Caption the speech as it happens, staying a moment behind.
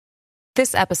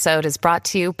This episode is brought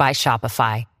to you by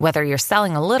Shopify. Whether you're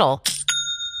selling a little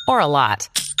or a lot,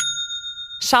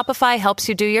 Shopify helps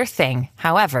you do your thing,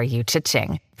 however you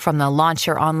cha-ching. From the launch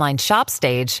your online shop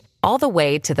stage, all the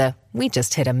way to the we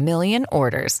just hit 1 million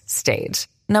orders stage.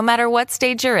 No matter what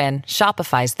stage you're in,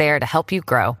 Shopify's there to help you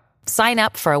grow. Sign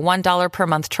up for a $1 per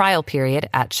month trial period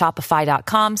at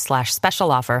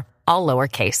shopify.com/special offer, all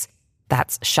lowercase.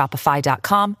 That's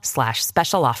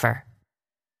shopify.com/special offer.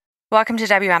 Welcome to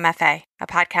WMFA, a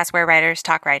podcast where writers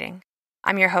talk writing.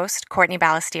 I'm your host, Courtney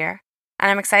Ballastier, and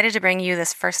I'm excited to bring you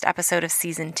this first episode of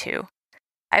Season 2.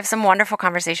 I have some wonderful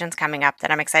conversations coming up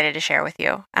that I'm excited to share with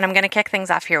you, and I'm going to kick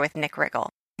things off here with Nick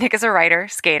Riggle. Nick is a writer,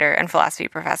 skater, and philosophy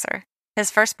professor.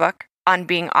 His first book, On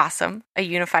Being Awesome, A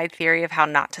Unified Theory of How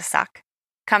Not to Suck,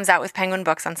 comes out with Penguin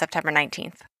Books on September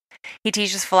 19th. He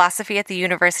teaches philosophy at the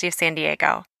University of San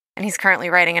Diego, and he's currently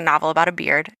writing a novel about a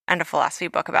beard and a philosophy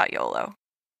book about YOLO.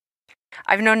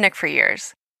 I've known Nick for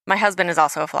years. My husband is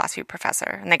also a philosophy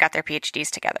professor, and they got their PhDs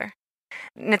together.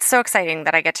 And it's so exciting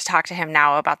that I get to talk to him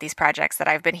now about these projects that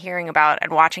I've been hearing about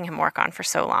and watching him work on for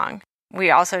so long.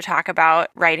 We also talk about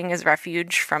writing as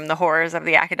refuge from the horrors of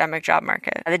the academic job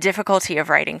market, the difficulty of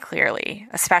writing clearly,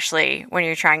 especially when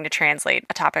you're trying to translate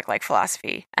a topic like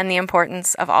philosophy, and the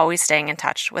importance of always staying in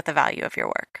touch with the value of your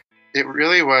work. It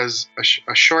really was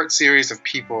a short series of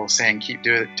people saying, keep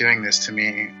doing this to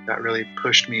me, that really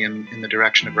pushed me in the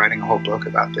direction of writing a whole book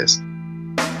about this.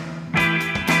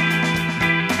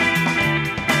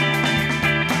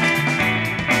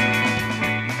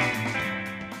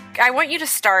 I want you to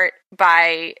start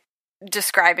by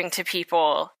describing to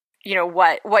people,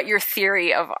 what your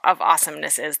theory of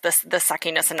awesomeness is, the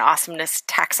suckiness and awesomeness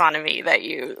taxonomy that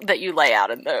you lay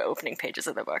out in the opening pages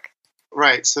of the book.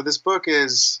 Right. So this book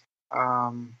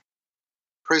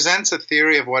presents a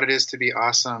theory of what it is to be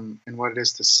awesome and what it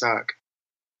is to suck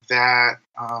that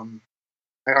I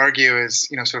argue is,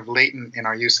 sort of latent in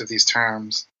our use of these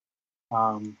terms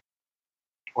or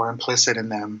implicit in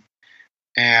them.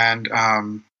 And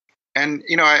I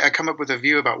come up with a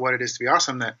view about what it is to be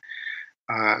awesome that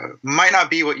might not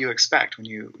be what you expect when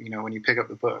you pick up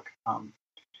the book.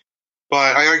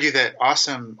 But I argue that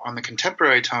awesome on the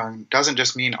contemporary tongue doesn't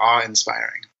just mean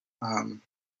awe-inspiring.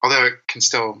 Although it can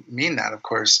still mean that, of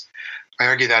course. I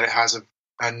argue that it has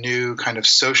a new kind of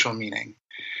social meaning,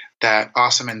 that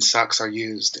awesome and sucks are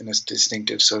used in a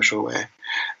distinctive social way.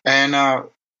 And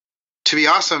to be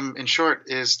awesome, in short,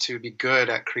 is to be good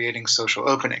at creating social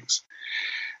openings.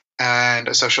 And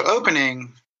a social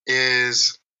opening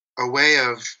is a way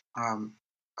of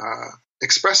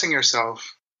expressing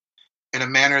yourself in a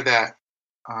manner that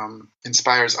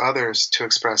inspires others to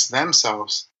express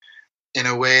themselves in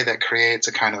a way that creates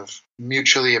a kind of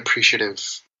mutually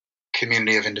appreciative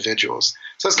community of individuals.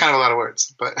 So that's kind of a lot of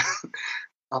words, but...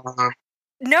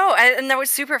 No, and that was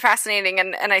super fascinating.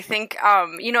 And I think,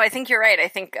 I think you're right. I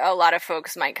think a lot of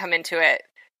folks might come into it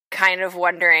kind of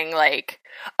wondering, like,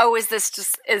 oh, is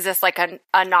this like a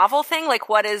novel thing? Like,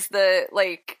 what are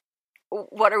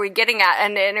we getting at?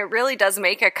 And it really does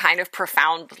make a kind of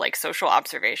profound, like, social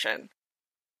observation.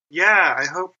 Yeah,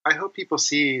 I hope people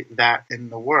see that in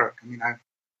the work. I mean,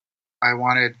 I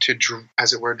wanted to,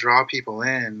 as it were, draw people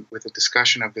in with a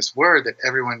discussion of this word that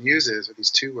everyone uses, or these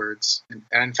two words, and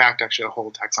in fact, actually a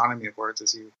whole taxonomy of words,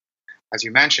 as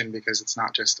you mentioned, because it's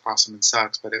not just awesome and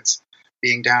sucks, but it's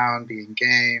being down, being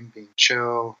game, being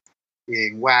chill,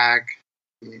 being wag,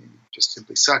 being just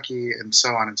simply sucky, and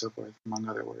so on and so forth, among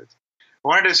other words. I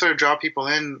wanted to sort of draw people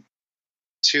in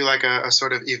to like a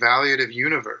sort of evaluative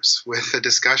universe with a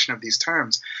discussion of these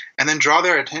terms, and then draw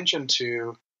their attention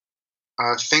to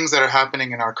things that are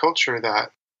happening in our culture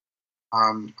that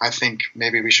I think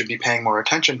maybe we should be paying more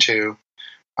attention to,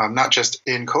 not just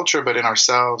in culture, but in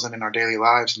ourselves and in our daily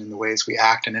lives and in the ways we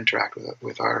act and interact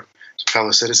with our fellow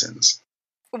citizens.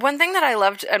 One thing that I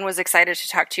loved and was excited to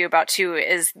talk to you about too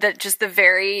is that just the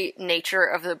very nature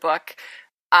of the book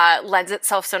lends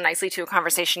itself so nicely to a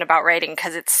conversation about writing,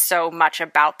 because it's so much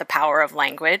about the power of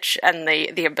language and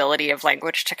the ability of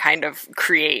language to kind of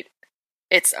create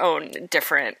its own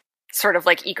different sort of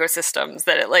like ecosystems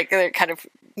that it kind of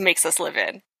makes us live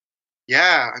in.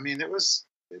 Yeah, I mean, it was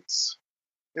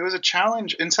a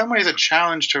challenge, in some ways a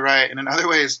challenge to write, and in other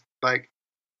ways, like,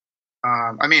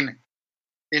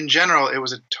 in general, it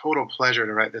was a total pleasure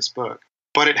to write this book,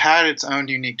 but it had its own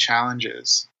unique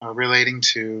challenges relating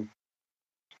to,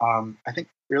 I think,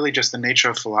 really just the nature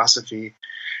of philosophy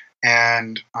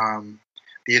and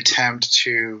the attempt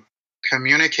to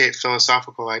communicate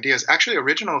philosophical ideas, actually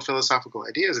original philosophical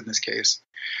ideas in this case,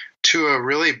 to a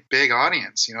really big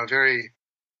audience, a very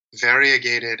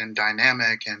variegated and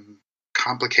dynamic and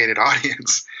complicated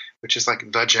audience which is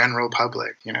like the general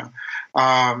public, and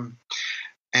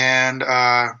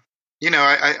I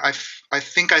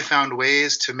think I found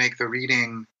ways to make the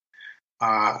reading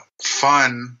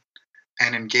fun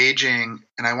and engaging,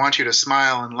 and I want you to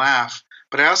smile and laugh,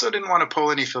 but I also didn't want to pull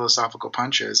any philosophical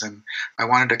punches, and I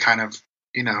wanted to kind of,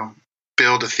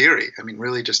 build a theory. I mean,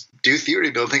 really just do theory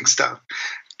building stuff,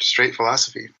 straight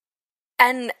philosophy.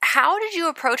 And how did you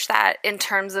approach that in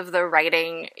terms of the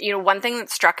writing? One thing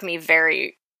that struck me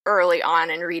very early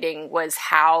on in reading was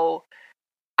how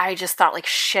I just thought, like,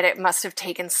 shit, it must have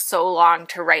taken so long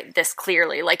to write this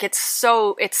clearly. Like, it's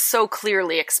so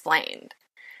clearly explained.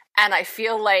 And I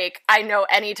feel like I know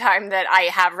anytime that I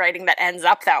have writing that ends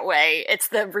up that way, it's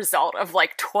the result of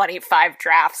like 25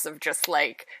 drafts of just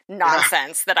like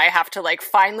nonsense that I have to like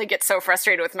finally get so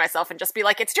frustrated with myself and just be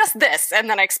like, it's just this. And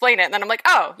then I explain it. And then I'm like,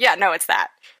 oh, yeah, no, it's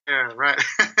that. Yeah, right.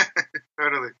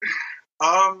 Totally.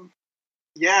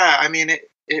 Yeah, I mean,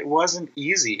 it wasn't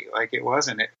easy. Like, it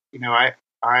wasn't.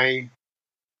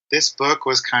 This book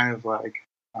was kind of like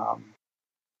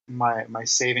my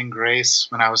saving grace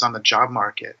when I was on the job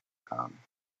market.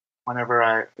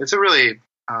 It's a really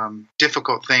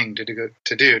difficult thing to go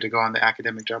on the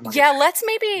academic job market. Yeah, let's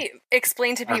maybe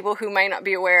explain to people who might not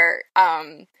be aware,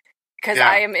 because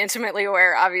I am intimately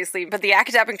aware, obviously, but the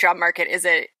academic job market is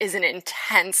an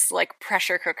intense, like,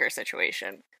 pressure cooker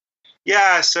situation.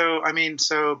 Yeah, so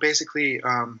basically,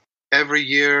 every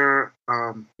year,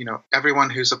 everyone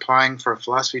who's applying for a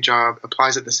philosophy job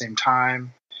applies at the same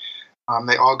time.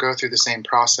 They all go through the same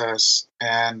process,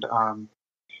 and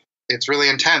it's really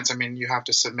intense. I mean, you have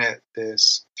to submit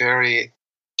this very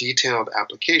detailed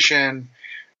application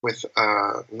with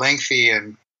lengthy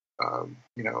and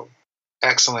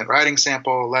excellent writing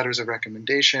sample, letters of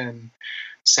recommendation,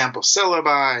 sample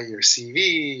syllabi, your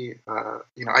CV.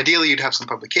 Ideally, you'd have some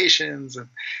publications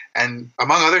and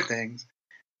among other things.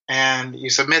 And you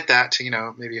submit that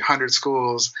to maybe 100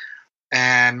 schools,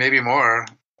 and maybe more,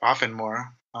 often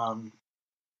more.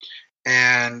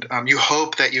 And you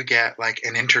hope that you get like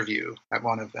an interview at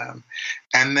one of them,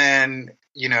 and then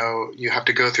you have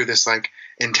to go through this like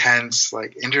intense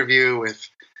like interview with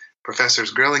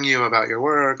professors grilling you about your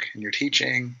work and your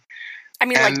teaching. I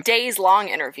mean, like days long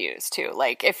interviews too.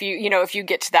 Like if you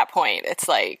get to that point, it's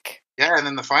like, yeah. And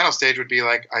then the final stage would be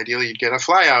like, ideally you'd get a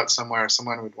fly out somewhere.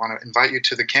 Someone would want to invite you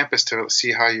to the campus to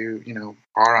see how you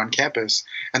are on campus,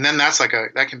 and then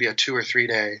that can be a 2 or 3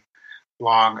 day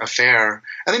long affair,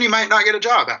 and then you might not get a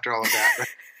job after all of that. Right?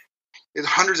 It's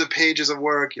hundreds of pages of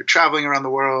work. You're traveling around the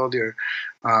world. You're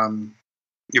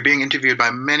being interviewed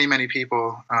by many, many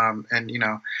people, and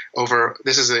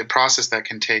this is a process that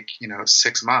can take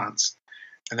 6 months,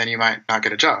 and then you might not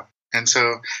get a job. And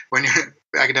so when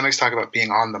academics talk about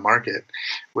being on the market,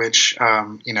 which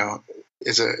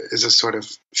is a sort of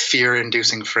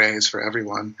fear-inducing phrase for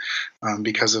everyone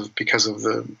because of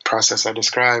the process I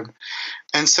described.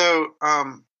 And so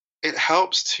it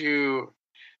helps to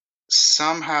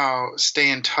somehow stay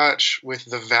in touch with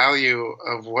the value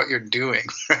of what you're doing,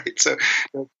 right? So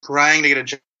you're trying to get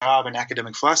a job in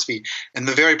academic philosophy, and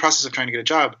the very process of trying to get a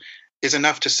job is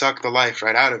enough to suck the life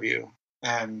right out of you.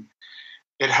 And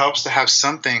it helps to have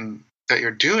something that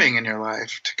you're doing in your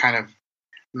life to kind of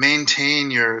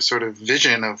maintain your sort of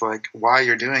vision of like why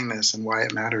you're doing this and why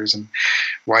it matters and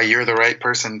why you're the right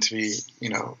person to be,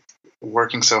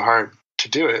 working so hard to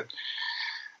do it.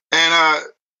 And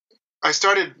I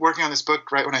started working on this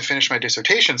book right when I finished my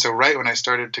dissertation, so right when I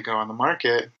started to go on the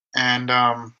market. And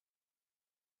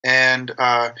it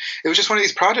was just one of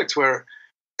these projects where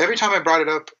every time I brought it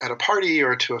up at a party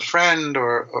or to a friend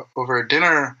or over a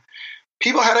dinner,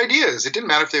 people had ideas. It didn't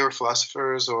matter if they were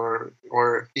philosophers or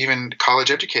even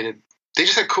college educated. They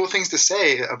just had cool things to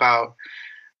say about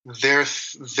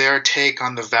their take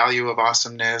on the value of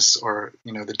awesomeness, or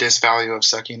the disvalue of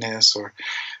suckiness, or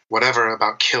whatever,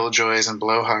 about killjoys and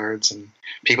blowhards and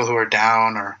people who are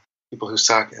down or people who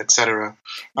suck, etc.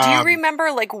 Do you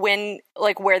remember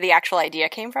where the actual idea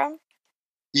came from?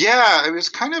 Yeah, it was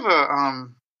kind of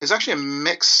it was actually a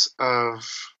mix of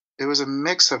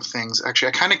things. Actually,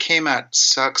 I kind of came at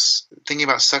thinking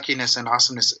about suckiness and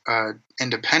awesomeness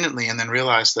independently, and then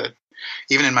realized that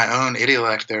even in my own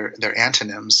idiolect, they're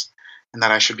antonyms, and that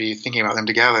I should be thinking about them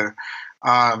together.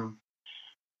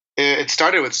 It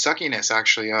started with suckiness,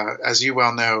 actually. As you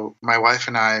well know, my wife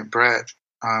and I, Brett,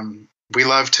 we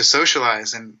love to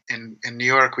socialize. And in New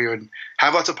York, we would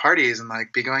have lots of parties and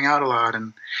be going out a lot,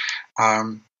 and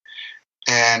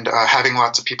having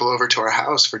lots of people over to our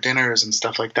house for dinners and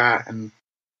stuff like that. And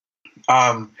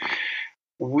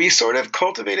we sort of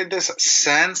cultivated this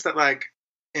sense that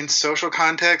in social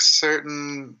contexts,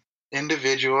 certain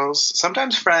individuals,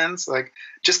 sometimes friends,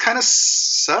 just kind of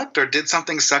sucked or did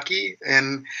something sucky.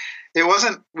 And it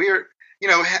wasn't,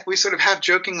 we sort of half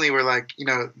jokingly were like,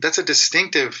 that's a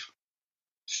distinctive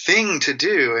thing to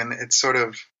do. And it's sort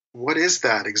of, what is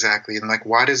that exactly? And like,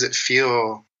 why does it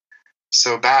feel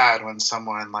so bad when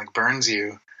someone like burns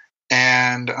you?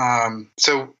 And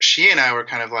so she and I were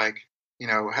kind of like,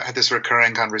 had this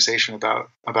recurring conversation about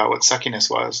what suckiness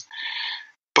was.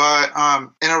 But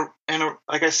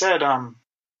like I said,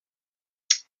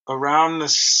 around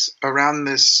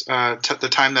the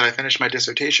time that I finished my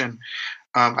dissertation,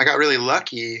 I got really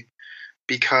lucky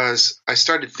because I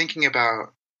started thinking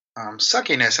about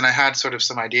suckiness, and I had sort of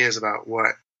some ideas about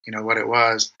what it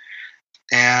was.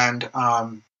 And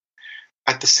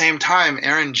at the same time,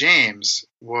 Aaron James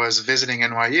was visiting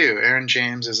NYU. Aaron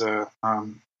James is a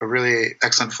really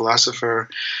excellent philosopher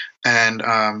and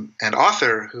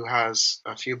author who has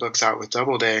a few books out with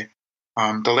Doubleday.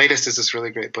 The latest is this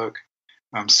really great book,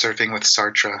 Surfing with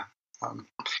Sartre,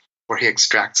 where he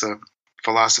extracts a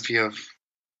philosophy of,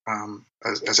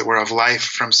 as it were, of life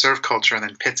from surf culture and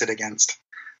then pits it against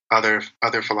other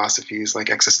philosophies like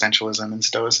existentialism and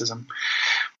Stoicism.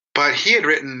 But he had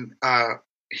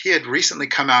recently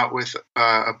come out with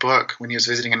a book when he was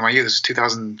visiting NYU. This was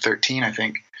 2013, I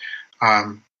think,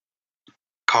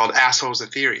 called Assholes: A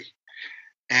Theory.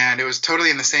 And it was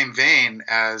totally in the same vein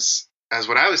as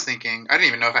what I was thinking. I didn't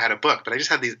even know if I had a book, but I just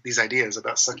had these ideas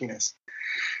about suckiness.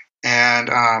 And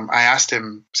I asked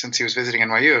him, since he was visiting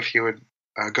NYU, if he would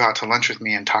go out to lunch with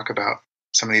me and talk about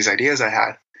some of these ideas I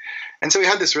had. And so we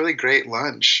had this really great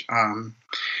lunch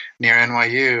near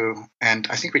NYU, and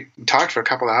I think we talked for a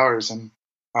couple hours, and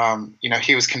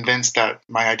he was convinced that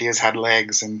my ideas had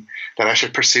legs and that I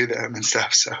should pursue them and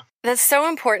stuff. So that's so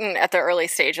important at the early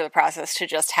stage of the process to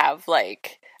just have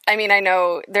I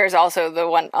know there's also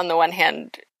on the one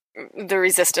hand, the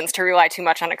resistance to rely too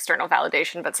much on external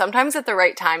validation, but sometimes at the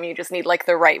right time, you just need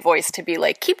the right voice to be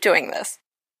keep doing this.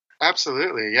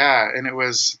 Absolutely. Yeah. And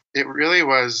it really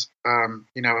was,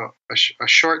 a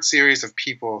short series of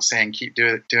people saying, keep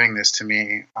doing this to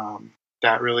me.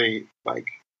 That really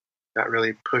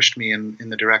pushed me in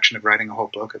the direction of writing a whole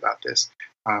book about this.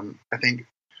 I think,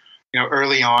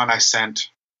 early on I sent,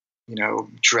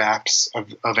 drafts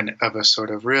of a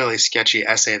sort of really sketchy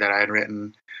essay that I had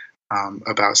written,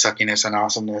 about suckiness and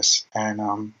awesomeness,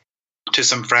 and, to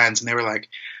some friends, and they were like,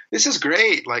 this is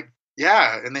great.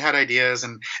 Yeah. And they had ideas,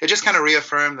 and it just kind of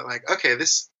reaffirmed that okay,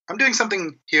 I'm doing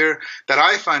something here that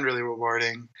I find really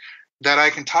rewarding, that I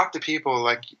can talk to people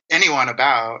like anyone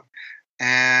about.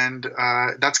 And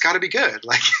that's got to be good.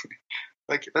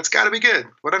 That's got to be good.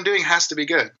 What I'm doing has to be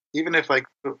good, even if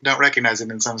don't recognize it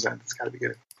in some sense. It's got to be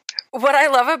good. What I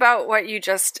love about what you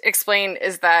just explained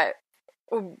is that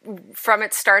from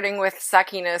it starting with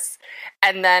suckiness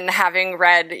and then having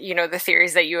read, the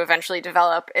theories that you eventually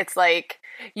develop, it's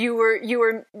you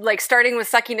were starting with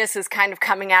suckiness is kind of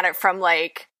coming at it from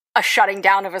a shutting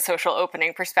down of a social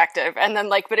opening perspective. And then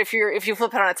but if you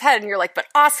flip it on its head and you're but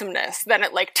awesomeness, then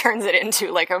it turns it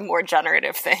into a more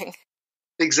generative thing.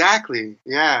 Exactly.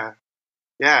 Yeah.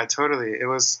 Yeah, totally.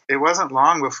 It wasn't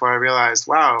long before I realized,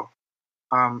 wow,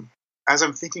 as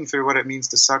I'm thinking through what it means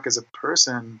to suck as a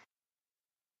person,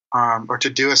 or to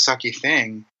do a sucky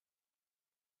thing,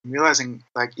 I'm realizing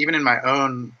even in my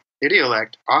own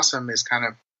idiolect, awesome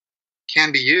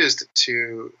can be used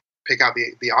to pick out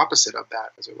the opposite of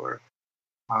that, as it were.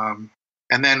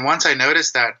 And then once I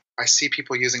noticed that, I see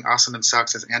people using awesome and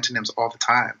sucks as antonyms all the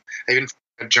time. I even found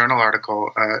a journal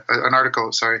article,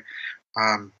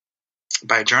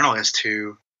 by a journalist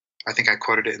who, I think I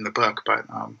quoted it in the book, but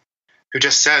who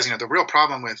just says, the real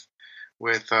problem with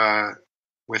I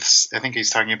think he's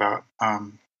talking about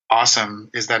awesome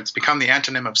is that it's become the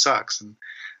antonym of sucks, and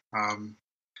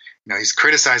he's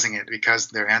criticizing it because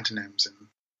they're antonyms and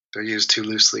they're used too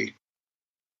loosely.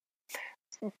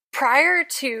 Prior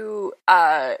to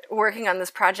working on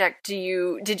this project,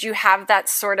 did you have that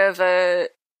sort of a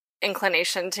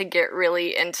inclination to get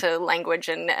really into language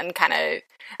and kind of,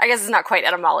 I guess it's not quite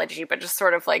etymology, but just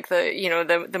sort of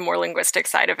the more linguistic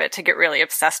side of it, to get really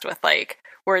obsessed with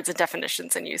words and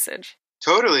definitions and usage?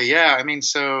 Totally, yeah.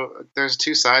 So there's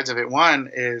two sides of it.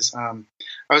 One is I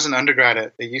was an undergrad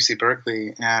at UC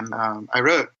Berkeley, and I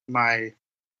wrote my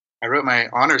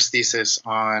honors thesis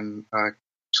on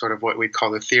sort of what we'd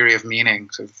call the theory of meaning,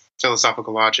 so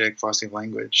philosophical logic, philosophy of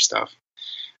language stuff.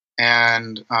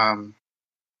 And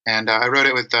I wrote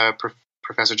it with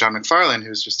Professor John McFarlane,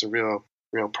 who's just a real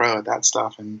pro at that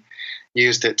stuff, and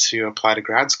used it to apply to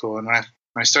grad school. And when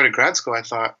I started grad school, I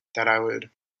thought that I would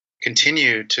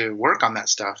continue to work on that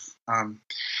stuff.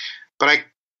 But I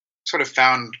sort of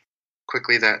found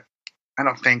quickly that I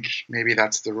don't think maybe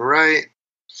that's the right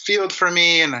field for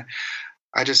me, and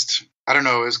I don't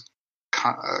know, it was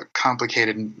a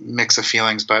complicated mix of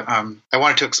feelings, but I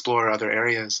wanted to explore other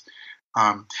areas.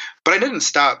 But I didn't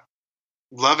stop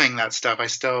loving that stuff. I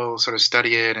still sort of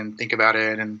study it and think about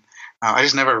it, and I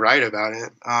just never write about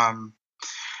it.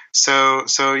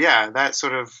 So yeah, that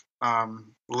sort of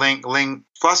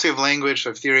philosophy of language,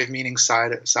 sort of theory of meaning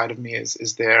side of me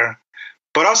is there.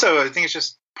 But also, I think it's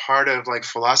just part of like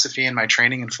philosophy and my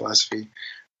training in philosophy,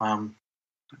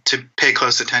 to pay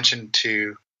close attention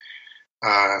to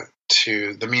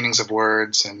the meanings of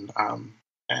words and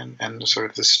sort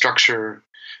of the structure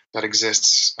that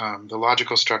exists, the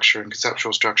logical structure and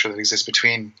conceptual structure that exists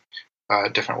between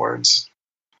different words.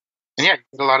 And yeah,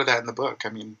 you get a lot of that in the book. I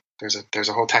mean, there's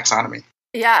a whole taxonomy.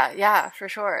 Yeah, for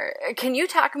sure. Can you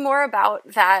talk more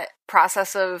about that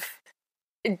process of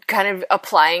kind of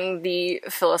applying the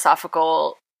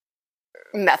philosophical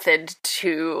method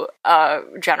to a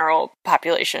general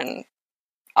population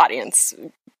audience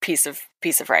piece of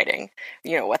writing?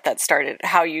 You know, what that started,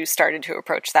 how you started to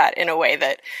approach that in a way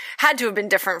that had to have been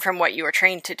different from what you were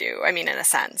trained to do. I mean, in a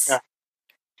sense.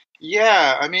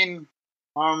 Yeah. I mean,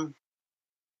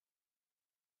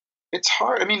 it's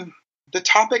hard. I mean, the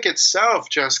topic itself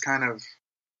just kind of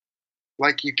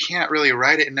like you can't really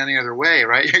write it in any other way,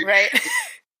 right? Right.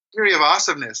 Theory of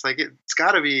awesomeness, like it's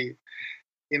got to be,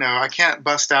 you know, I can't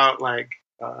bust out like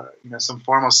some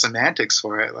formal semantics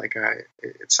for it. Like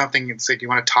it's something. It's like you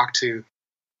want to talk to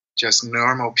just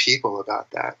normal people about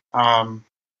that. And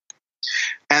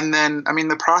then, I mean,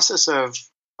 the process of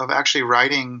actually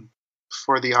writing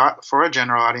for a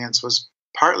general audience was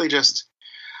partly just,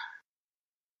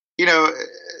 you know,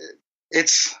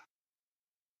 it's,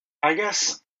 I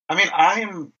guess, I mean,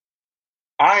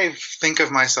 I think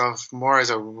of myself more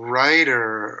as a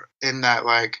writer in that,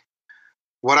 like,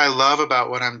 what I love about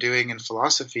what I'm doing in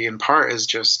philosophy in part is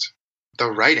just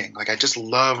the writing. Like, I just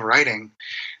love writing.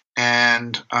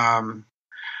 And I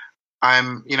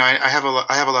have a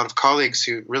lot of colleagues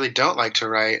who really don't like to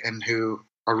write and who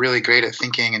are really great at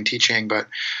thinking and teaching, but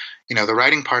you know, the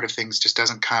writing part of things just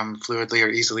doesn't come fluidly or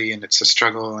easily, and it's a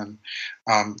struggle. And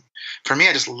for me,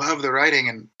 I just love the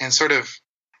writing, and sort of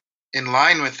in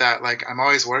line with that, like I'm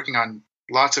always working on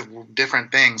lots of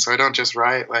different things. So I don't just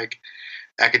write like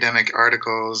academic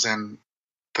articles and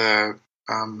the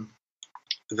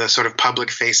sort of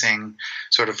public facing,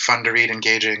 sort of fun to read,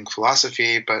 engaging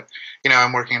philosophy, but you know,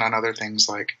 I'm working on other things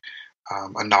like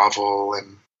a novel,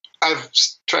 and I've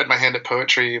tried my hand at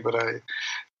poetry, but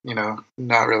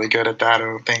not really good at that, I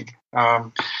don't think.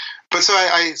 But so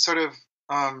I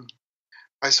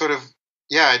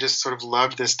just sort of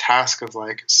loved this task of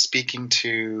like speaking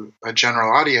to a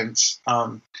general audience,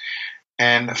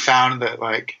 and found that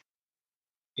like,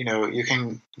 you know,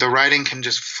 the writing can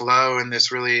just flow in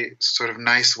this really sort of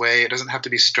nice way. It doesn't have to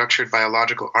be structured by a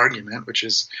logical argument, which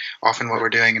is often what we're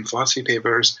doing in philosophy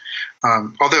papers.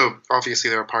 Although obviously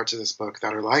there are parts of this book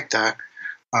that are like that.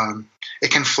 It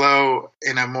can flow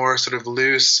in a more sort of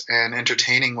loose and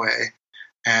entertaining way,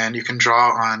 and you can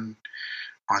draw on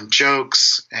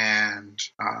jokes and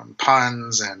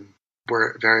puns and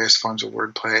various forms of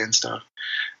wordplay and stuff.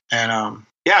 And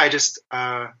I just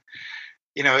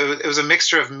it was a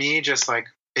mixture of me just like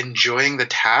enjoying the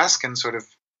task and sort of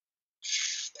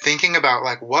thinking about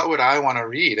like what would I want to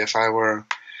read if I were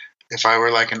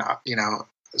like an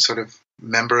sort of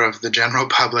member of the general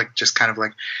public, just kind of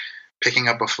like picking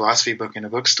up a philosophy book in a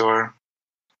bookstore,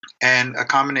 and a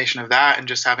combination of that and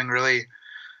just having really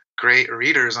great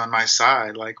readers on my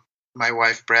side. Like my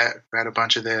wife, Brett, read a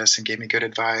bunch of this and gave me good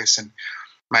advice. And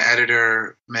my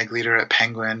editor, Meg Leader at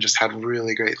Penguin, just had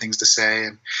really great things to say.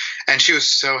 And she was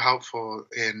so helpful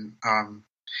in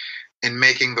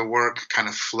making the work kind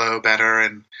of flow better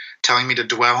and telling me to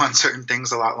dwell on certain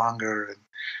things a lot longer. And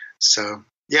so,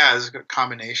 yeah, it was a good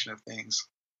combination of things.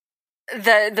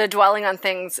 The dwelling on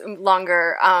things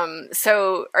longer.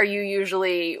 So are you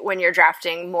usually, when you're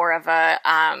drafting, more of a,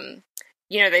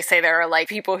 they say there are like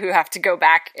people who have to go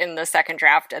back in the second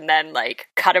draft and then like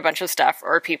cut a bunch of stuff,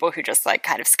 or people who just like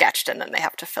kind of sketched and then they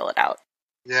have to fill it out?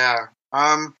 Yeah.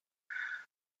 I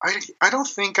don't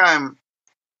think I'm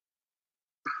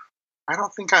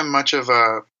much of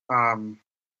a, I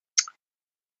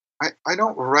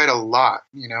don't write a lot,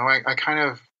 you know. I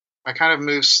kind of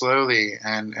move slowly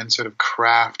and sort of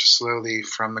craft slowly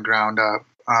from the ground up.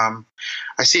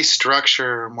 I see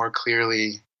structure more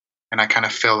clearly, and I kind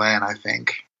of fill in, I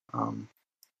think.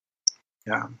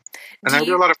 Yeah. And I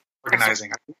do a lot of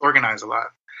organizing. I organize a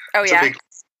lot. Oh,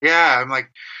 yeah? I'm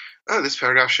like, oh, this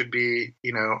paragraph should be,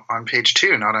 on page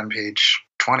 2, not on page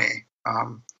 20. I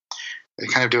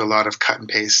kind of do a lot of cut and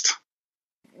paste.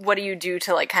 what do you do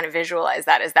to like kind of visualize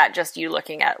that? Is that just you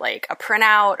looking at like a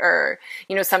printout, or,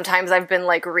 you know, sometimes I've been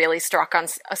like really stuck on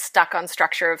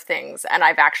structure of things, and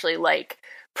I've actually like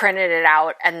printed it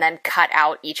out and then cut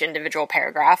out each individual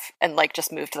paragraph and like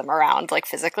just moved them around like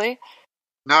physically.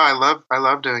 No, I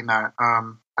love doing that.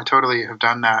 I totally have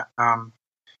done that.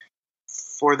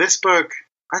 For this book,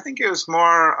 I think it was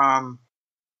more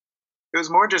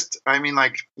just, I mean,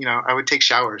 like, you know, I would take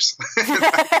showers.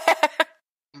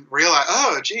 Realize,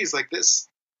 oh, geez, like this,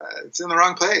 it's in the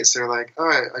wrong place. Or like,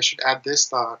 oh, I should add this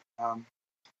thought.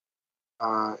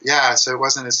 Yeah, so it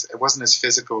wasn't as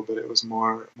physical, but it was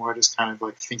more just kind of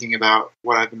like thinking about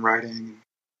what I've been writing and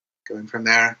going from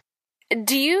there.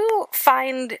 Do you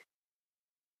find,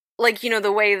 like, you know,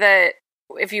 the way that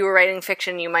if you were writing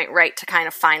fiction, you might write to kind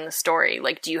of find the story.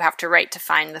 Like, do you have to write to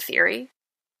find the theory?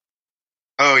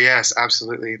 Oh yes,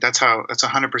 absolutely. That's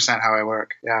 100% how I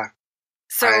work. Yeah.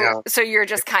 So you're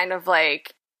just kind of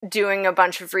like doing a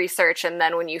bunch of research, and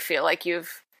then when you feel like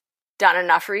you've done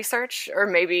enough research, or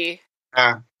maybe.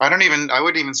 I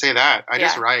wouldn't even say that. I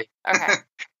just write. Okay.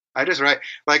 I just write.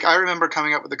 Like, I remember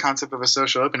coming up with the concept of a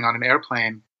social opening on an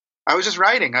airplane. I was just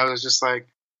writing. I was just like,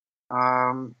 like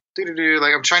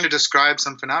I'm trying to describe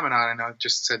some phenomenon, and I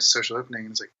just said social opening,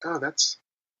 and it's like, oh, that's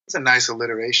a nice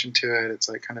alliteration to it. It's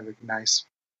like kind of a nice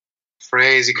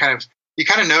phrase. You kind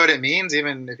of know what it means,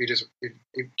 even if you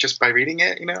just by reading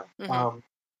it, you know. Mm-hmm.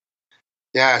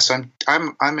 Yeah. So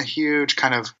I'm a huge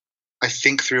kind of, I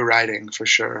think through writing for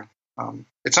sure.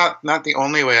 It's not the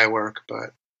only way I work,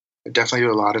 but I definitely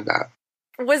do a lot of that.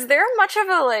 Was there much of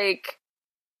a, like,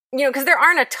 you know, because there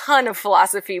aren't a ton of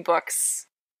philosophy books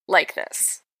like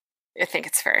this. I think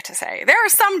it's fair to say there are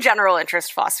some general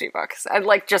interest philosophy books. I'd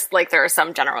like, just like there are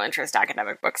some general interest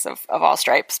academic books of all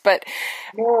stripes, but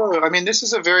no, I mean, this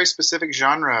is a very specific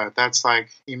genre that's like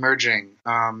emerging.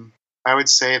 I would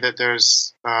say that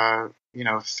there's,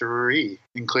 3,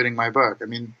 including my book. I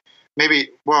mean,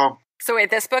 maybe, well. So wait,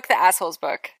 this book, the Assholes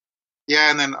book.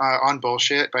 Yeah. And then On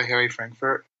Bullshit by Harry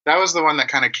Frankfurt. That was the one that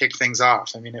kind of kicked things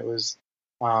off. I mean, it was,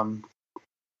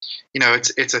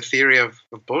 it's a theory of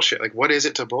bullshit. Like, what is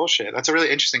it to bullshit? That's a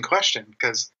really interesting question,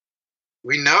 because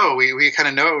we know, we kind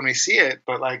of know it when we see it,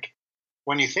 but like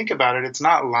when you think about it, it's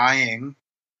not lying.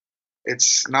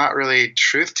 It's not really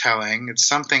truth telling. It's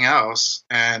something else.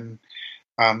 And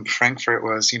Frankfurt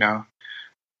was,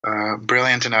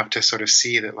 brilliant enough to sort of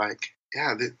see that, like,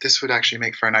 yeah, this would actually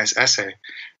make for a nice essay.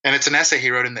 And it's an essay he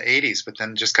wrote in the 80s, but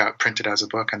then just got printed as a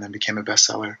book and then became a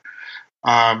bestseller.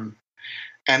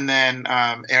 And then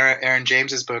Aaron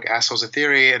James's book, Assholes, a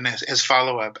Theory, and his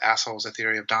follow-up, Assholes, a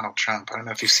Theory of Donald Trump. I don't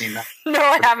know if you've seen that. No,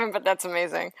 I haven't, but that's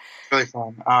amazing. Really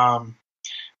fun.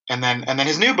 And then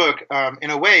his new book, in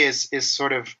a way, is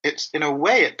sort of, it's in a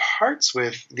way it parts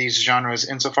with these genres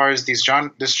insofar as this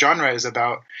genre is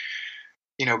about,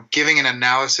 giving an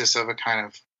analysis of a kind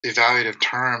of evaluative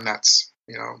term that's,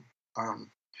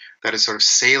 that is sort of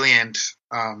salient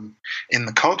in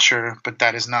the culture, but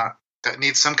that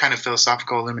needs some kind of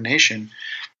philosophical illumination.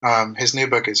 His new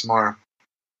book is more,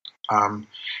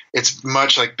 it's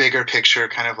much like bigger picture,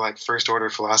 kind of like first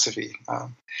order philosophy,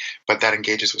 but that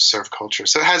engages with surf culture.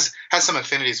 So it has some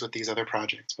affinities with these other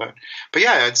projects. But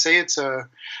yeah, I'd say it's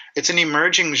an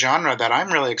emerging genre that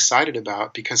I'm really excited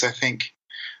about, because I think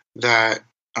that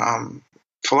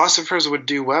philosophers would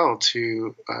do well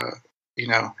to,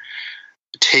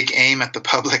 take aim at the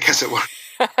public, as it were.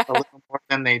 A little more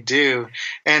than they do,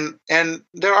 and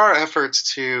there are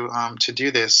efforts to do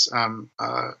this.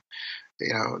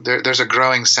 There's a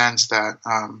growing sense that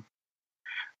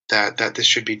that this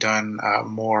should be done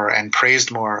more and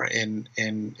praised more in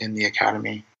the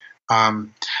academy. I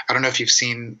don't know if you've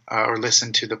seen or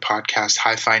listened to the podcast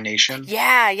Hi-Fi Nation.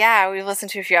 Yeah, we've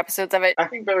listened to a few episodes of it. I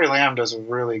think Barry Lam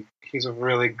he's a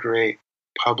really great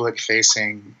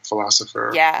public-facing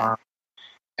philosopher. Yeah.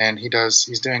 And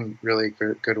he's doing really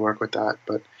good work with that.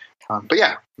 But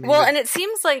yeah. Well, and it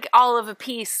seems like all of a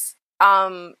piece,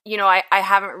 I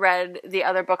haven't read the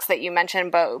other books that you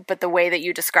mentioned, but the way that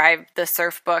you described the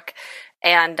surf book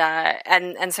and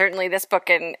certainly this book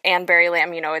and Barry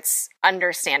Lam, it's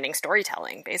understanding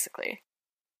storytelling, basically.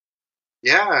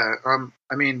 Yeah.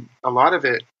 I mean, a lot of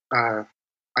it, I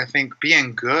think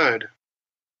being good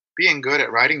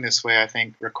at writing this way, I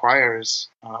think requires,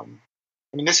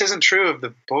 this isn't true of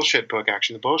the Bullshit book,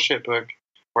 actually. The Bullshit book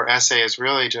or essay is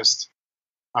really just,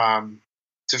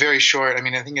 it's a very short,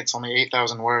 I think it's only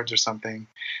 8,000 words or something.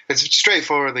 It's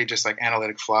straightforwardly just like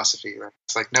analytic philosophy, right?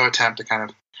 It's like no attempt to kind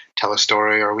of tell a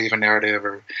story or weave a narrative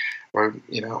or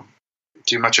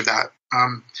do much of that.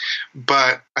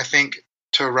 But I think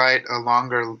to write a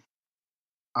longer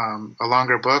a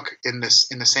longer book in the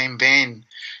same vein,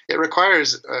 it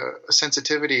requires a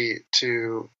sensitivity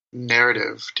to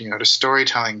narrative, to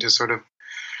storytelling, to sort of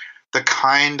the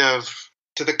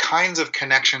kinds of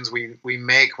connections we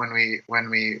make when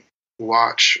we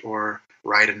watch or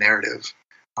write a narrative.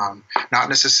 Not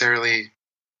necessarily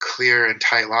clear and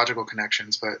tight logical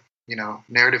connections, but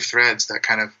narrative threads that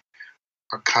kind of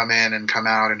come in and come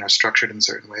out and are structured in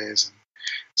certain ways and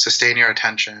sustain your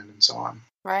attention and so on.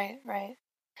 Right.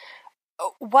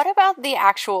 What about the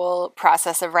actual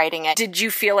process of writing it? Did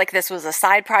you feel like this was a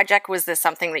side project? Was this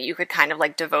something that you could kind of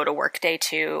like devote a workday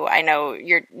to? I know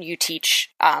you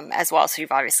teach as well, so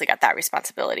you've obviously got that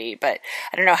responsibility, but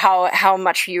I don't know how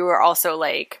much you were also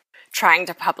like trying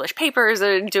to publish papers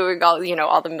or doing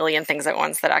all the million things at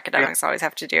once that academics always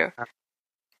have to do.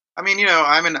 I mean,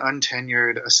 I'm an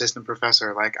untenured assistant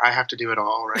professor. Like, I have to do it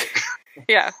all, right?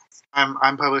 Yeah.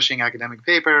 I'm publishing academic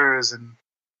papers and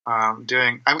I'm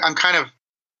kind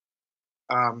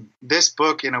of this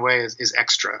book in a way is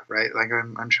extra, right? Like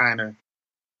I'm trying to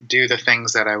do the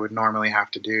things that I would normally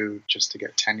have to do just to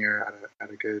get tenure at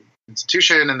a good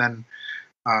institution, and then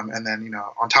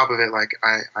on top of it, like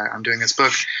I'm doing this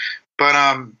book, but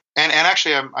and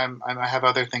actually I have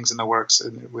other things in the works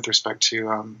with respect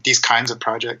to these kinds of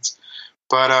projects,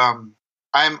 but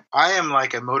I am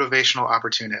like a motivational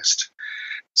opportunist.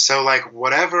 So like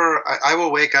whatever, I will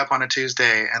wake up on a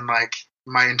Tuesday and like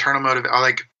my internal motive,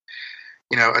 a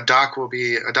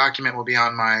document will be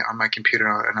on my computer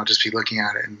and I'll just be looking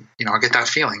at it and I'll get that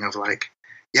feeling of like,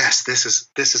 yes, this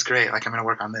is great. Like I'm going to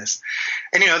work on this,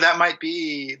 and that might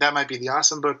be the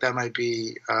awesome book. That might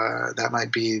be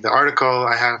the article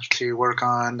I have to work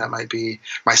on. That might be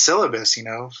my syllabus,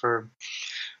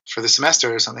 for the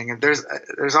semester or something. And there's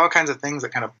all kinds of things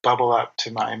that kind of bubble up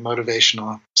to my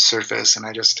motivational surface, and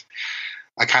I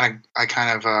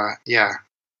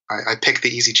pick the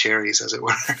easy cherries, as it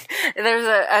were.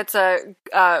 It's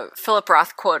a Philip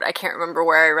Roth quote. I can't remember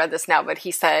where I read this now, but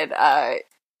he said, "I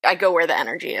go where the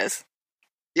energy is."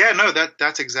 Yeah, no,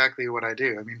 that's exactly what I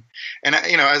do. I mean, and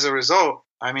as a result,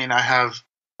 I mean,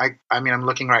 I'm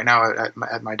looking right now at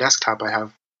my desktop. I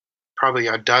have probably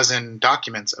a dozen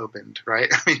documents opened, right?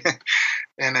 I mean,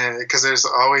 and because there's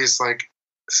always like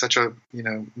such a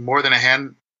more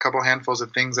than couple handfuls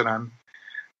of things that I'm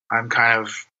kind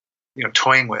of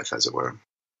toying with, as it were,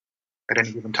 at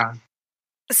any given time.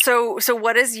 So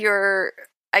what is your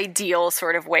ideal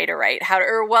sort of way to write?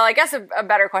 I guess a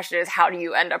better question is, how do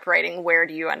you end up writing? Where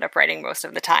do you end up writing most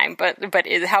of the time? But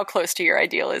how close to your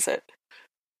ideal is it?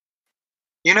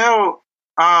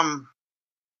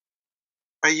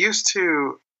 I used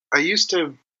to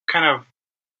kind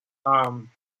of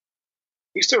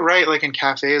used to write like in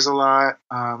cafes a lot,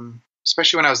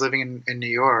 especially when I was living in New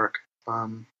York.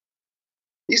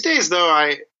 These days, though,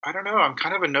 I don't know. I'm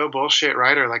kind of a no bullshit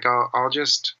writer. Like I'll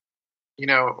just,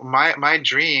 my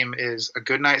dream is a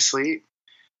good night's sleep.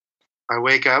 I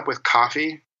wake up with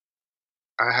coffee.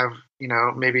 I have,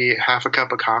 maybe half a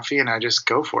cup of coffee, and I just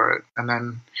go for it. And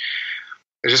then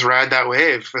I just ride that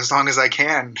wave as long as I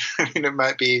can. I mean, it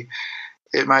might be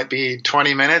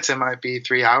 20 minutes. It might be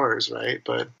 3 hours, right?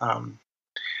 But, and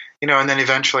then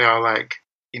eventually I'll like,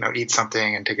 eat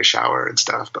something and take a shower and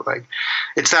stuff. But like,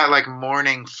 it's that like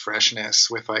morning freshness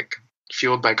with like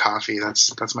fueled by coffee.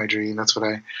 That's my dream. That's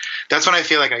when I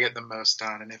feel like I get the most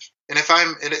done. And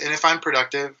if I'm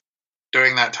productive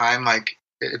during that time, like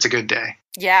it's a good day.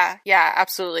 Yeah,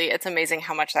 absolutely. It's amazing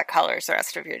how much that colors the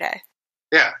rest of your day.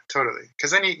 Yeah, totally.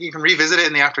 Because then you can revisit it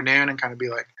in the afternoon and kind of be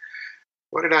like,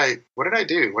 what did I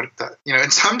do?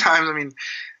 And sometimes, I mean,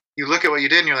 you look at what you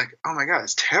did and you're like, oh my God,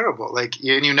 it's terrible. Like,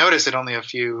 and you notice it only a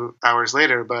few hours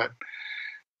later, but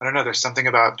I don't know. There's something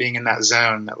about being in that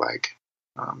zone that like,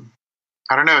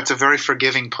 I don't know. It's a very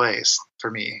forgiving place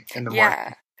for me in the morning.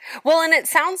 Yeah. Well, and it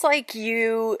sounds like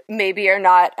you maybe are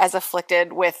not as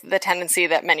afflicted with the tendency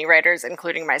that many writers,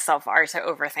 including myself, are to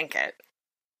overthink it.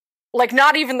 Like,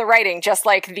 not even the writing, just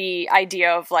like the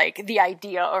idea of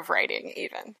writing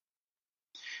even.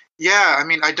 Yeah, I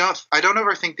mean, I don't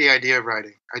overthink the idea of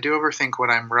writing. I do overthink what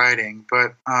I'm writing,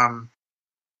 but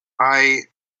I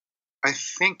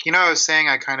think, I was saying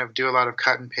I kind of do a lot of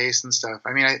cut and paste and stuff.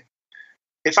 I mean,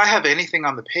 if I have anything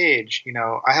on the page,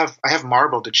 I have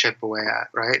marble to chip away at,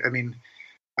 right? I mean,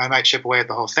 I might chip away at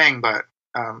the whole thing, but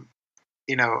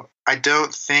I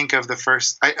don't think of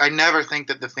I never think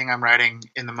that the thing I'm writing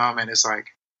in the moment is like,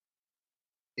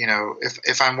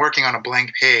 if I'm working on a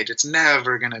blank page, it's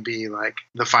never going to be like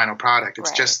the final product.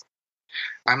 It's just,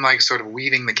 I'm like sort of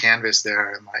weaving the canvas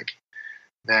there, and like,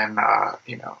 then,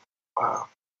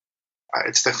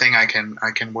 it's the thing I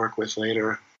can work with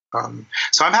later.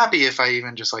 So I'm happy if I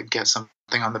even just like get something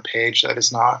something on the page that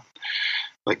is not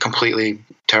like completely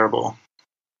terrible.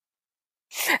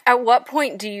 At what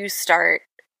point do you start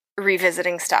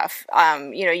revisiting stuff?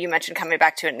 You mentioned coming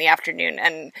back to it in the afternoon,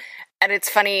 and it's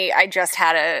funny. I just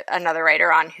had another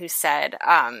writer on who said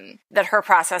that her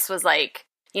process was like,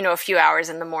 a few hours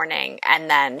in the morning, and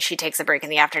then she takes a break in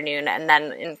the afternoon, and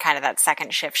then in kind of that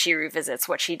second shift, she revisits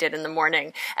what she did in the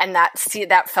morning. And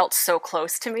that felt so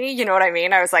close to me. You know what I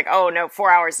mean? I was like, oh no,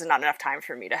 4 hours is not enough time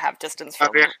for me to have distance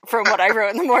from what I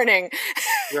wrote in the morning.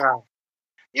 Yeah.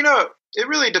 It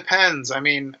really depends. I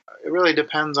mean, it really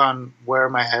depends on where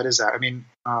my head is at. I mean,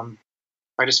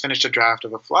 I just finished a draft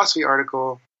of a philosophy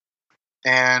article,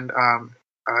 and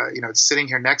it's sitting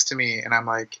here next to me, and I'm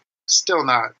like, still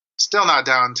not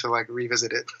down to like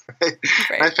revisit it. Right?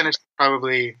 I finished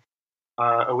probably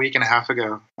a week and a half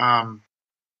ago.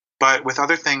 But with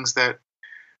other things that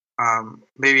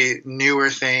maybe newer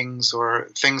things or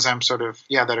things I'm sort of,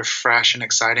 that are fresh and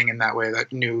exciting in that way,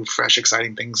 that new, fresh,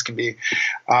 exciting things can be,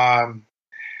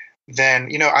 then,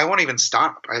 I won't even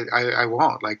stop. I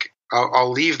won't. Like,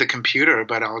 I'll leave the computer,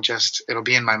 but it'll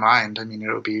be in my mind. I mean,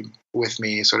 it'll be with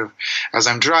me sort of as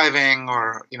I'm driving,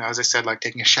 or, as I said, like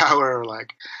taking a shower, or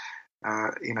like,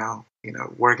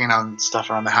 working on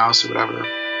stuff around the house or whatever.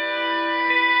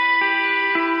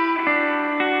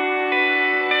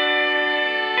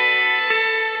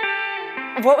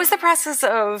 What was the process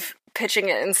of pitching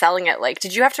it and selling it like?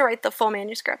 Did you have to write the full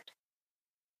manuscript?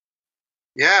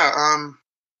 Yeah,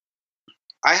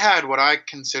 I had what I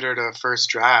considered a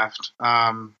first draft,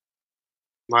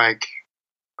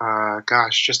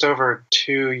 just over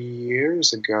 2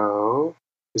 years ago.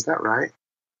 Is that right?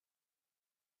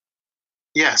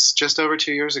 Yes, just over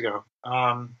 2 years ago.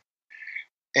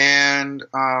 And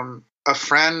a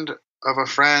friend of a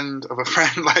friend of a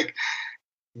friend, like,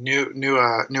 knew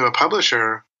a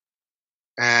publisher,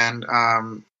 and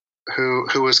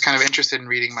who was kind of interested in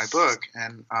reading my book,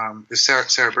 and is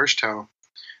Sarah Burchtel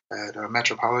at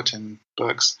Metropolitan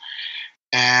Books,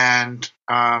 and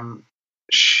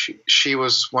she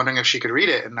was wondering if she could read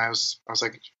it, and I was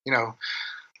like,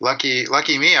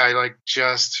 lucky me,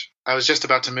 I was just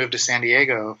about to move to San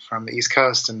Diego from the East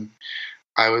Coast, and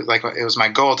I was like, it was my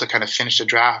goal to kind of finish a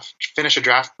draft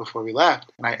before we left,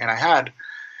 and I had.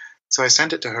 So I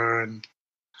sent it to her, and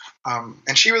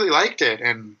she really liked it,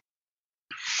 and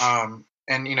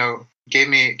gave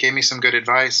me some good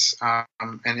advice,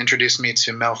 and introduced me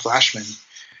to Mel Flashman,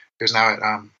 who's now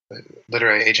at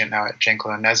literary agent now at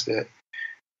Janklow and Nesbitt,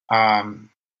 and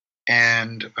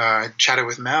I chatted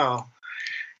with Mel,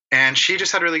 and she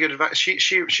just had really good advice.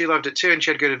 She loved it too, and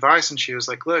she had good advice, and she was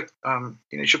like, look,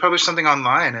 you should publish something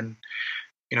online, and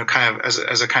kind of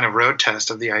as a kind of road test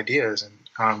of the ideas,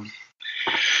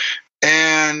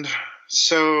 and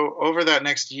so over that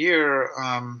next year,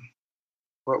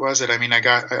 what was it? I mean, I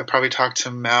probably talked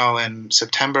to Mel in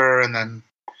September, and then,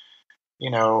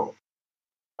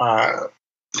 I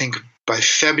think by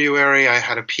February I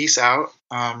had a piece out.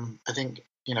 I think,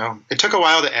 it took a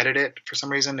while to edit it for some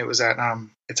reason. It was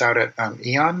it's out at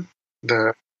Aeon,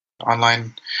 the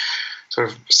online sort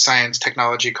of science,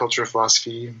 technology, culture,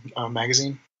 philosophy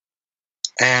magazine.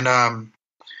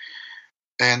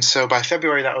 And so by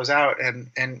February that was out,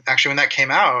 and actually when that came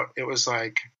out, it was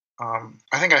like,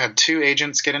 I think I had 2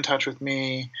 agents get in touch with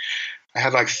me. I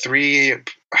had like 3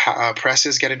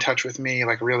 presses get in touch with me,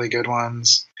 like really good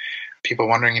ones. People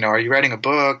wondering, are you writing a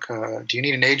book? Do you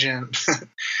need an agent?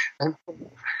 And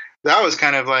that was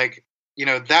kind of like,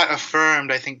 that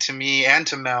affirmed, I think, to me and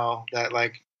to Mel that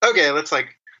like, okay, let's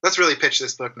really pitch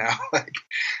this book now.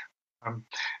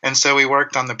 And so we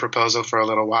worked on the proposal for a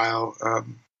little while,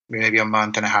 maybe a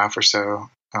month and a half or so,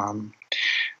 and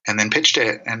then pitched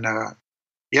it. And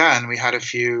and we had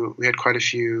quite a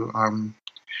few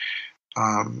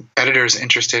editors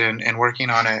interested in working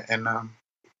on it,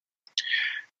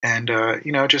 and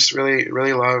just really,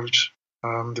 really loved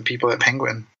the people at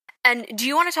Penguin. And do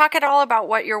you want to talk at all about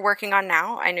what you're working on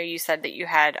now? I know you said that you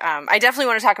had, I definitely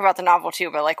want to talk about the novel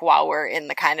too, but like while we're in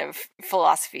the kind of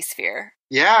philosophy sphere.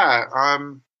 Yeah.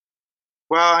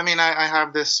 Well, I mean, I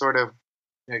have this sort of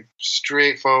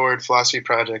straightforward philosophy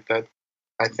project that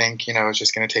I think, is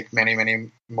just going to take many,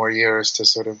 many more years to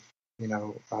sort of,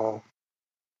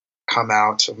 come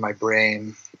out of my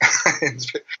brain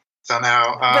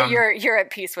somehow. But you're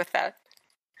at peace with that.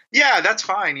 Yeah, that's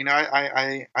fine.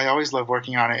 I always love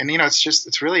working on it, and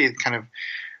it's really kind of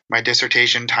my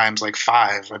dissertation times like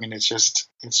 5. I mean, it's just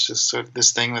sort of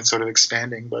this thing that's sort of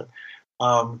expanding, but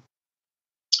so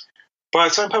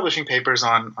I'm publishing papers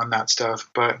on that stuff,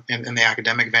 but in the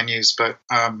academic venues, but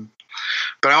I'm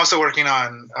also working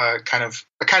on a kind of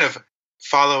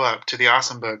follow-up to the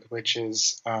Awesome Book, which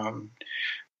is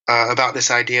about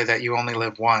this idea that you only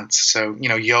live once. So,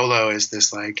 YOLO is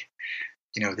this like,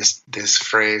 this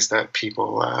phrase that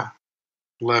people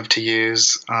love to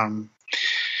use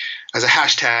as a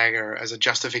hashtag or as a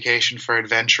justification for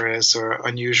adventurous or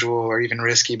unusual or even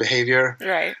risky behavior.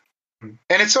 Right. And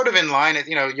it's sort of in line,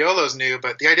 YOLO's new,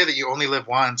 but the idea that you only live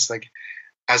once, like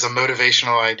as a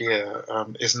motivational idea,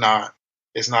 is not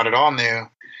at all new.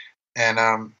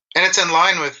 And it's in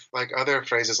line with like other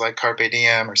phrases like carpe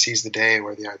diem or seize the day,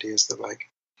 where the idea is that like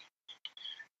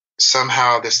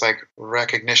somehow this like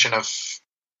recognition of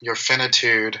your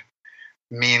finitude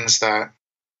means that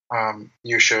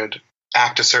you should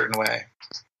act a certain way.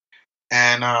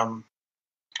 And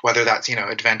whether that's,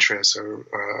 adventurous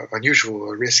or unusual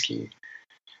or risky.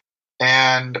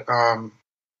 And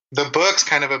the book's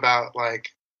kind of about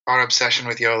like our obsession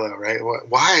with YOLO, right?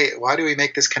 Why do we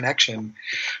make this connection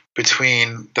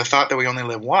between the thought that we only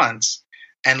live once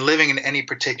and living in any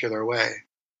particular way?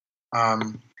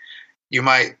 You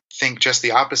might think just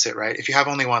the opposite, right? If you have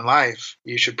only one life,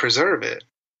 you should preserve it.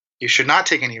 You should not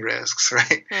take any risks,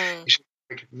 right? You should,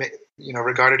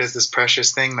 regard it as this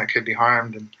precious thing that could be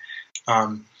harmed.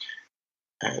 And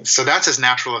so that's as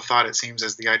natural a thought, it seems,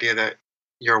 as the idea that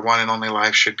your one and only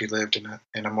life should be lived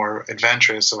in a more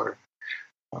adventurous or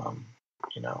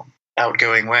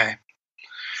outgoing way.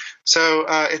 So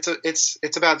it's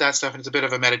about that stuff, and it's a bit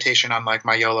of a meditation on like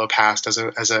my YOLO past as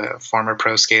a former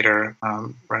pro skater,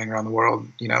 running around the world,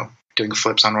 doing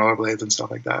flips on rollerblades and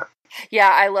stuff like that. Yeah,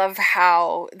 I love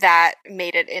how that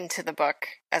made it into the book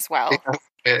as well.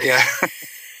 Yeah.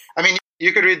 I mean,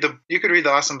 you could read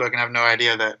the Awesome Book and have no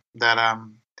idea that I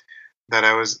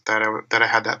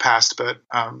had that past,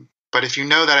 but if you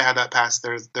know that I had that past,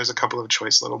 there's a couple of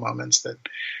choice little moments that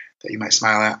you might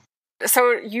smile at.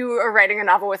 So you are writing a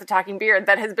novel with a talking beard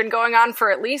that has been going on for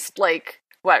at least 4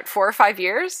 or 5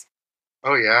 years?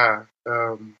 Oh yeah,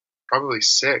 probably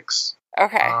 6.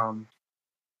 Okay.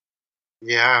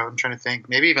 Yeah, I'm trying to think.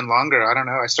 Maybe even longer. I don't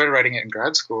know. I started writing it in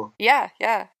grad school. Yeah.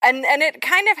 And it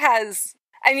kind of has,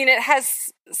 it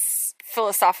has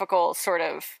philosophical sort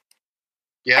of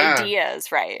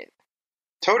ideas, right?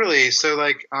 Totally. So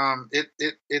like,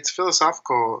 it's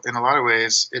philosophical in a lot of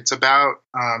ways. It's about,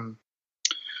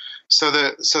 so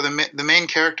the main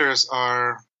characters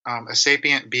are a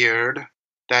sapient beard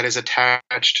that is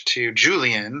attached to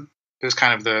Julian, who's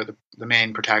kind of the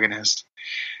main protagonist,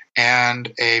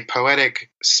 and a poetic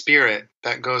spirit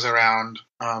that goes around.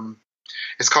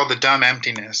 It's called the dumb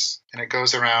emptiness, and it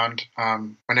goes around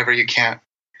whenever you can't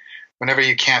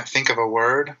think of a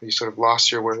word, you sort of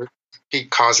lost your word. He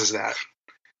causes that.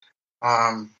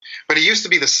 But he used to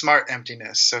be the smart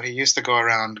emptiness, so he used to go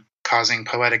around causing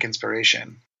poetic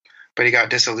inspiration. But he got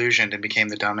disillusioned and became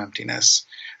the dumb emptiness,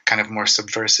 kind of more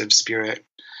subversive spirit.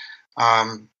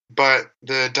 But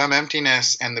the dumb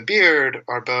emptiness and the beard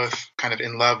are both kind of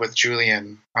in love with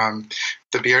Julian.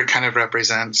 The beard kind of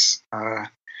represents,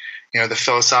 the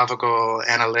philosophical,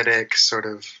 analytic, sort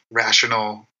of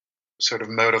rational sort of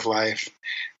mode of life.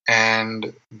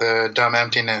 And the dumb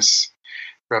emptiness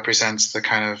represents the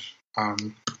kind of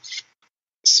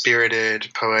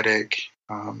spirited, poetic,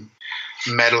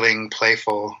 meddling,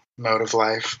 playful mode of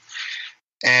life.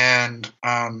 And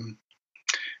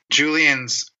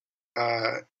Julian's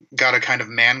got a kind of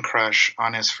man crush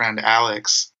on his friend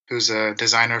Alex, who's a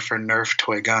designer for Nerf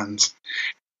toy guns.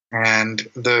 And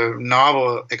the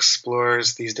novel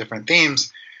explores these different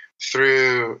themes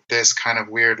through this kind of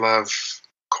weird love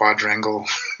quadrangle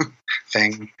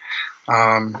thing.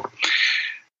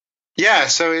 Yeah,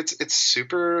 so it's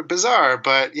super bizarre,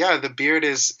 but yeah, the beard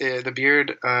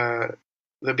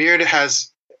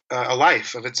has a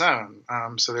life of its own.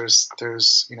 So there's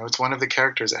it's one of the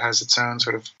characters. It has its own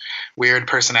sort of weird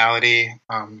personality.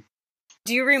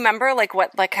 Do you remember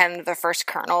what kind of the first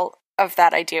kernel of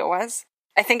that idea was?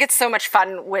 I think it's so much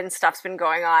fun when stuff's been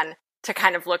going on to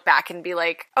kind of look back and be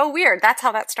like, oh, weird, that's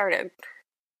how that started.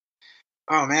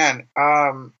 Oh man,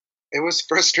 it was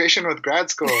frustration with grad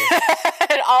school.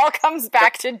 It all comes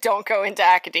back to don't go into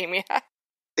academia.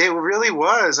 It really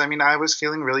was. I mean, I was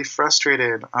feeling really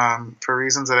frustrated for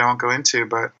reasons that I won't go into,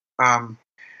 but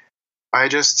I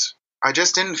just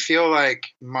didn't feel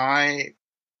like I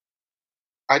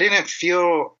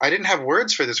didn't have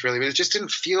words for this really, but it just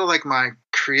didn't feel like my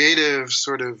creative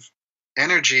sort of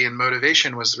energy and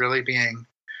motivation was really being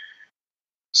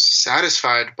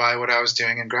satisfied by what I was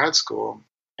doing in grad school.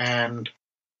 And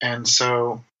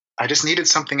so I just needed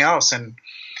something else. And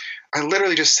I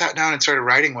literally just sat down and started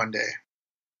writing one day.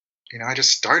 I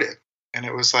just started, and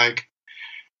it was like,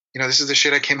 this is the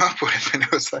shit I came up with. And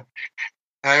it was like,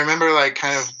 And I remember like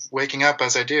kind of waking up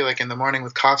as I do, like in the morning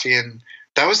with coffee, and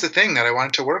that was the thing that I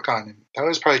wanted to work on. And that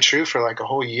was probably true for like a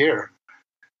whole year.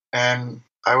 And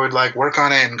I would like work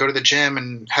on it and go to the gym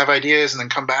and have ideas and then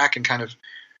come back and kind of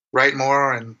write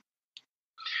more. And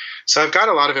so I've got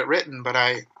a lot of it written, but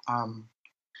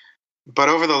but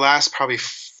over the last probably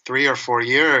 3 or 4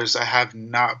 years, I have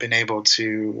not been able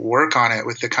to work on it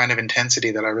with the kind of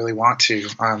intensity that I really want to.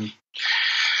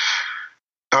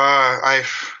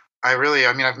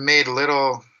 I've made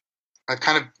little, I've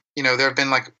kind of, there have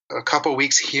been like a couple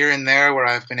weeks here and there where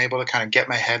I've been able to kind of get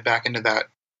my head back into that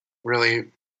really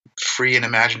free and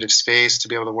imaginative space to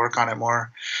be able to work on it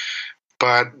more.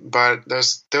 But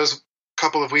those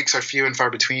couple of weeks are few and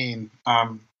far between.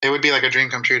 It would be like a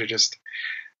dream come true to just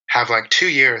have like 2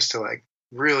 years to like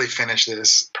really finish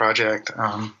this project.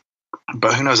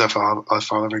 But who knows if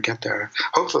I'll ever get there.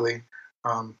 Hopefully.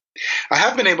 I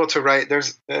have been able to write.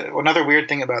 There's another weird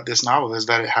thing about this novel is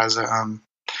that it has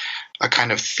a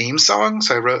kind of theme song.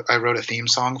 So I wrote a theme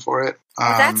song for it.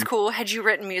 Oh, that's cool. Had you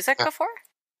written music before?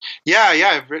 Yeah,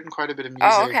 I've written quite a bit of music.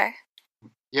 Oh, okay.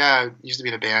 Yeah, I used to be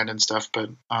in a band and stuff, but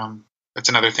that's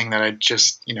another thing that I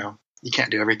just, you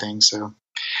can't do everything. So,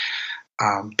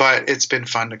 but it's been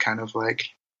fun to kind of like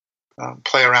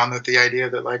play around with the idea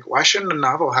that like, why shouldn't a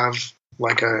novel have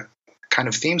like a kind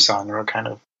of theme song or a kind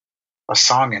of a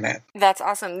song in it? That's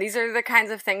awesome. These are the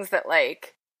kinds of things that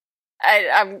like,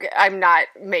 I'm not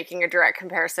making a direct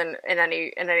comparison in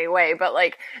any way, but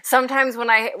like sometimes when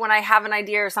I have an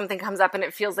idea or something comes up and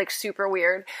it feels like super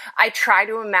weird, I try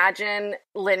to imagine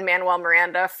Lin-Manuel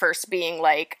Miranda first being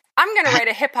like, I'm going to write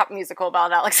a hip hop musical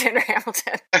about Alexander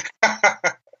Hamilton.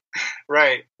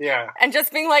 Right. Yeah. And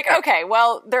just being like, okay,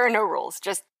 well, there are no rules.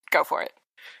 Just go for it.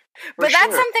 But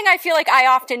that's something I feel like I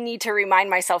often need to remind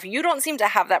myself. You don't seem to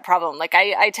have that problem. Like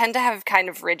I tend to have kind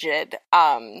of rigid.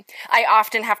 I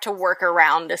often have to work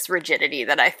around this rigidity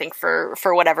that I think for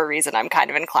whatever reason I'm kind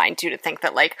of inclined to think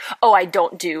that like, oh, I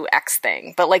don't do X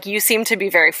thing. But like you seem to be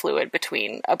very fluid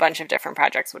between a bunch of different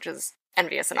projects, which is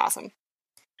envious and awesome.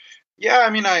 Yeah, I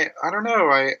mean, I don't know.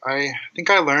 I think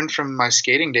I learned from my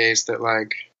skating days that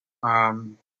like,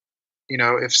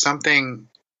 if something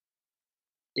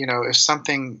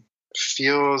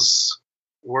feels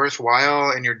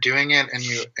worthwhile and you're doing it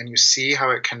and you see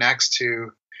how it connects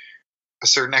to a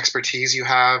certain expertise you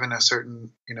have and a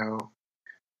certain,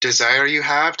 desire you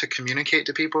have to communicate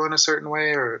to people in a certain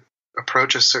way or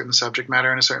approach a certain subject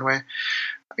matter in a certain way,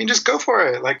 I mean, just go for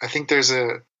it. Like, I think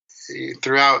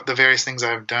throughout the various things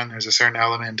I've done, there's a certain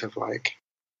element of like,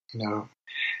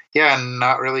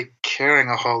 not really caring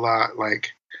a whole lot,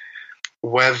 like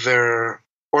whether,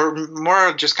 or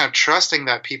more just kind of trusting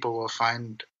that people will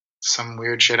find some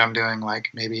weird shit I'm doing, like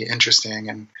maybe interesting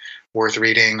and worth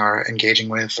reading or engaging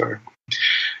with, or,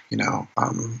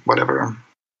 whatever.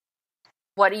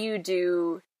 What do you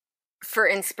do for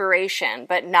inspiration,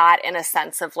 but not in a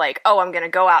sense of like, oh, I'm going to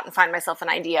go out and find myself an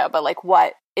idea, but like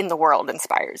what in the world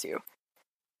inspires you?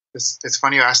 It's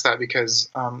funny you asked that because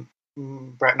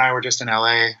Brett and I were just in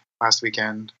LA last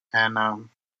weekend, and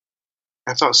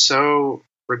I felt so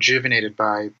rejuvenated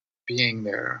by being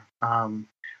there. I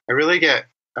really get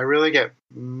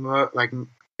like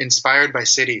inspired by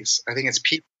cities. I think it's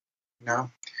people,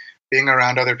 being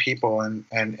around other people and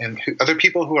other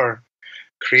people who are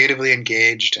creatively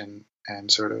engaged and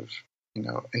sort of,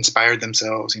 inspired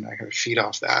themselves, I kind of feed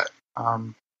off that.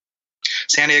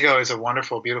 San Diego is a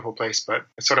wonderful, beautiful place, but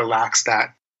it sort of lacks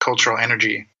that cultural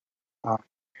energy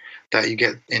that you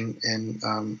get in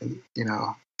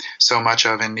so much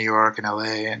of in New York and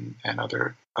LA and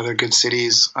other good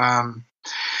cities.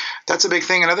 That's a big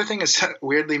thing. Another thing is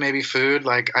weirdly maybe food.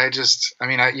 Like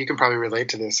you can probably relate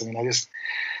to this. I mean, I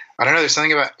don't know. There's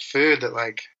something about food that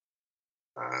like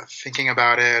thinking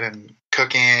about it and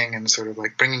cooking and sort of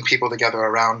like bringing people together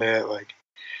around it, like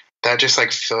that just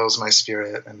like fills my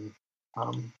spirit and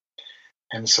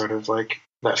sort of like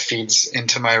that feeds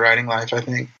into my writing life, I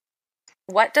think.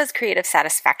 What does creative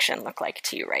satisfaction look like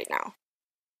to you right now?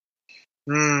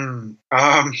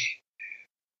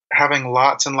 Having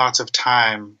lots and lots of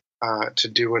time to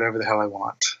do whatever the hell I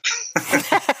want.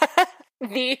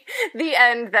 The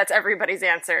end. That's everybody's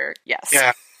answer. Yes.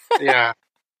 Yeah.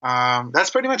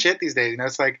 That's pretty much it these days.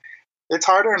 It's like it's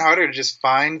harder and harder to just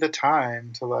find the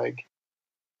time to like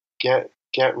get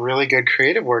really good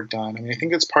creative work done. I mean, I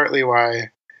think it's partly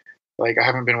why like I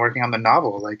haven't been working on the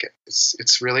novel. Like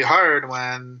it's really hard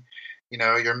when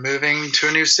you're moving to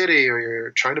a new city, or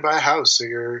you're trying to buy a house, or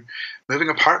you're moving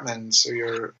apartments, or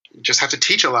you just have to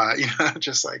teach a lot,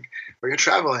 just like, or you're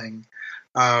traveling.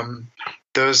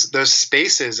 Those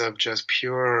spaces of just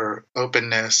pure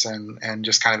openness and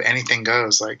just kind of anything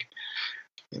goes. Like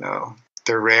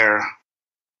they're rare.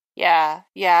 Yeah.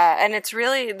 And it's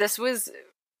really, this was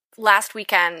last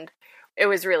weekend. It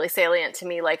was really salient to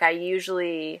me. Like I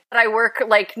work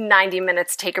like 90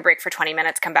 minutes, take a break for 20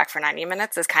 minutes, come back for 90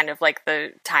 minutes is kind of like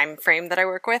the time frame that I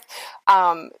work with.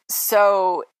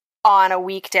 So on a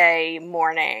weekday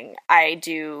morning, I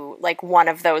do like one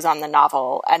of those on the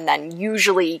novel, and then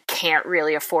usually can't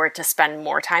really afford to spend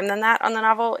more time than that on the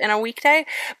novel in a weekday.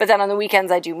 But then on the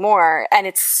weekends I do more, and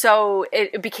it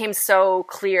became so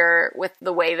clear with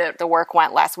the way that the work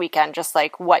went last weekend, just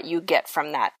like what you get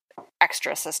from that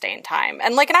extra sustained time.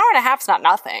 And like an hour and a half's not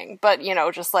nothing, but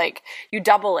just like you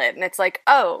double it and it's like,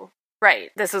 oh, right,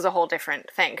 this is a whole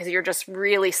different thing because you're just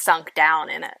really sunk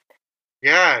down in it.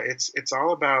 Yeah, it's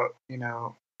all about,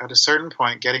 at a certain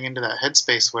point getting into that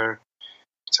headspace where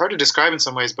it's hard to describe in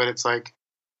some ways, but it's like,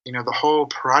 the whole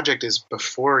project is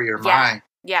before your mind.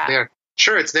 Yeah.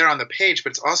 Sure, it's there on the page, but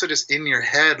it's also just in your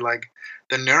head. Like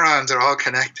the neurons are all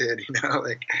connected,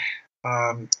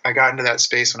 I got into that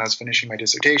space when I was finishing my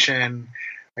dissertation.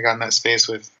 I got in that space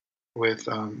with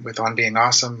On Being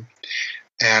Awesome.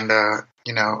 And, I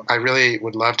really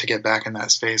would love to get back in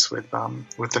that space with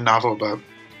the novel, but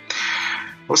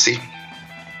we'll see.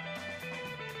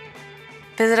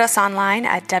 Visit us online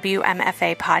at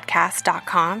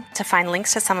WMFApodcast.com to find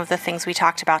links to some of the things we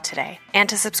talked about today, and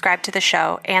to subscribe to the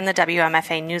show and the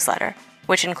WMFA newsletter,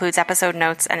 which includes episode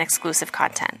notes and exclusive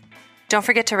content. Don't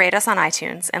forget to rate us on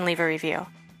iTunes and leave a review.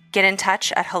 Get in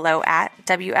touch at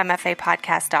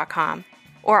hello@WMFApodcast.com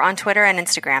or on Twitter and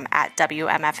Instagram at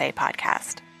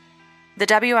WMFApodcast. The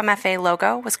WMFA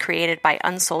logo was created by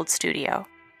Unsold Studio,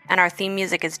 and our theme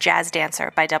music is Jazz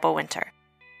Dancer by Double Winter.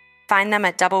 Find them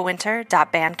at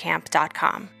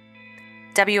doublewinter.bandcamp.com.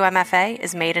 WMFA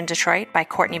is made in Detroit by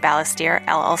Courtney Ballastier,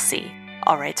 LLC.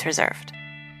 All rights reserved.